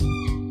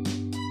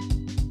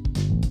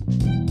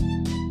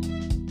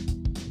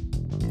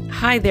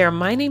Hi there,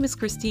 my name is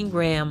Christine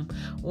Graham.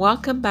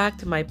 Welcome back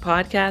to my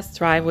podcast,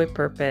 Thrive with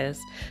Purpose.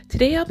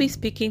 Today I'll be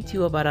speaking to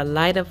you about a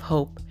light of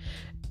hope.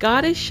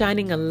 God is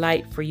shining a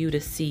light for you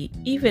to see,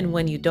 even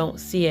when you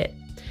don't see it.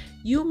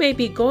 You may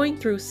be going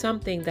through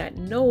something that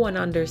no one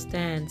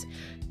understands.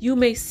 You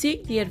may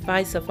seek the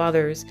advice of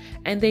others,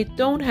 and they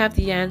don't have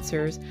the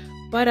answers,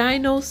 but I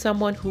know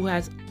someone who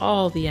has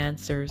all the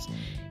answers.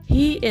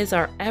 He is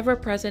our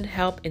ever-present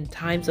help in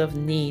times of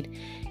need.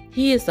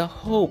 He is the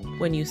hope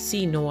when you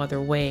see no other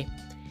way.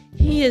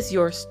 He is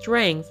your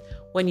strength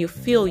when you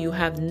feel you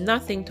have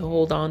nothing to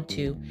hold on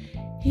to.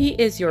 He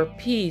is your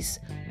peace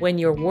when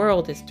your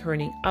world is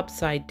turning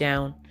upside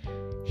down.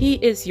 He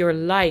is your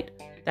light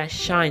that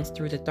shines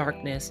through the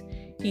darkness.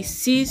 He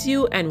sees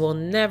you and will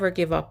never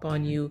give up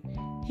on you.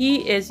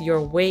 He is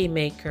your way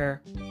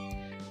maker.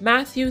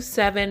 Matthew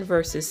 7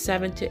 verses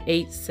 7 to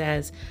 8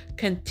 says,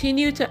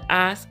 "Continue to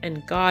ask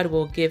and God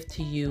will give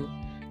to you.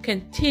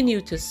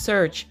 Continue to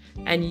search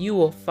and you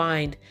will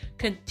find.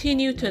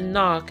 Continue to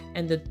knock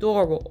and the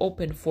door will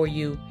open for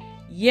you.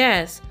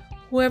 Yes,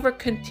 whoever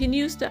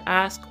continues to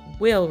ask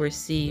will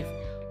receive.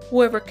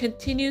 Whoever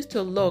continues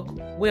to look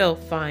will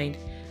find.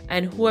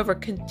 And whoever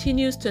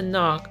continues to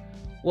knock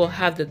will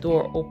have the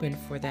door open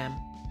for them."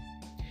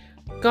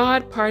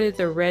 God parted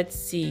the Red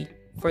Sea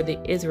for the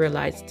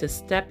Israelites to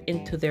step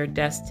into their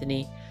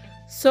destiny.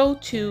 So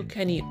too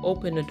can He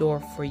open a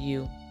door for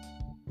you.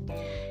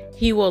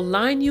 He will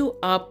line you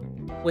up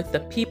with the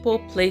people,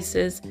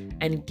 places,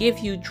 and give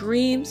you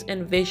dreams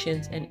and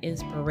visions and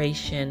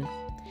inspiration.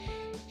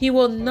 He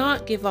will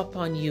not give up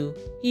on you.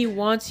 He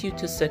wants you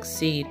to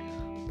succeed.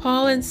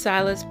 Paul and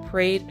Silas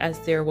prayed as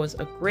there was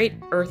a great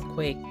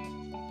earthquake,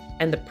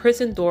 and the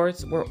prison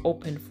doors were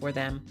opened for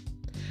them.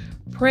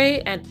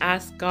 Pray and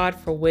ask God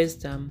for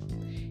wisdom.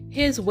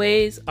 His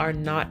ways are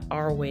not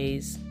our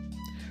ways.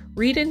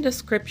 Reading the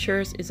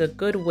scriptures is a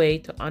good way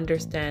to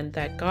understand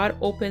that God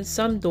opens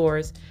some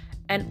doors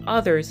and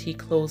others He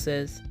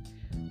closes.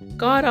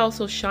 God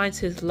also shines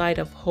His light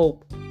of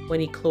hope when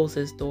He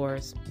closes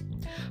doors.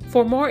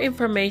 For more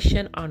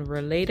information on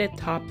related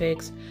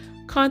topics,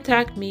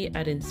 contact me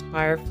at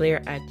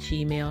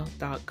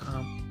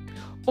inspireflare@gmail.com,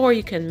 or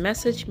you can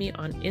message me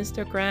on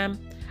Instagram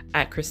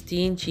at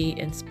Christine G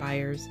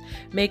Inspires.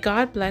 May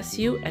God bless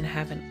you and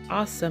have an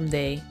awesome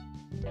day.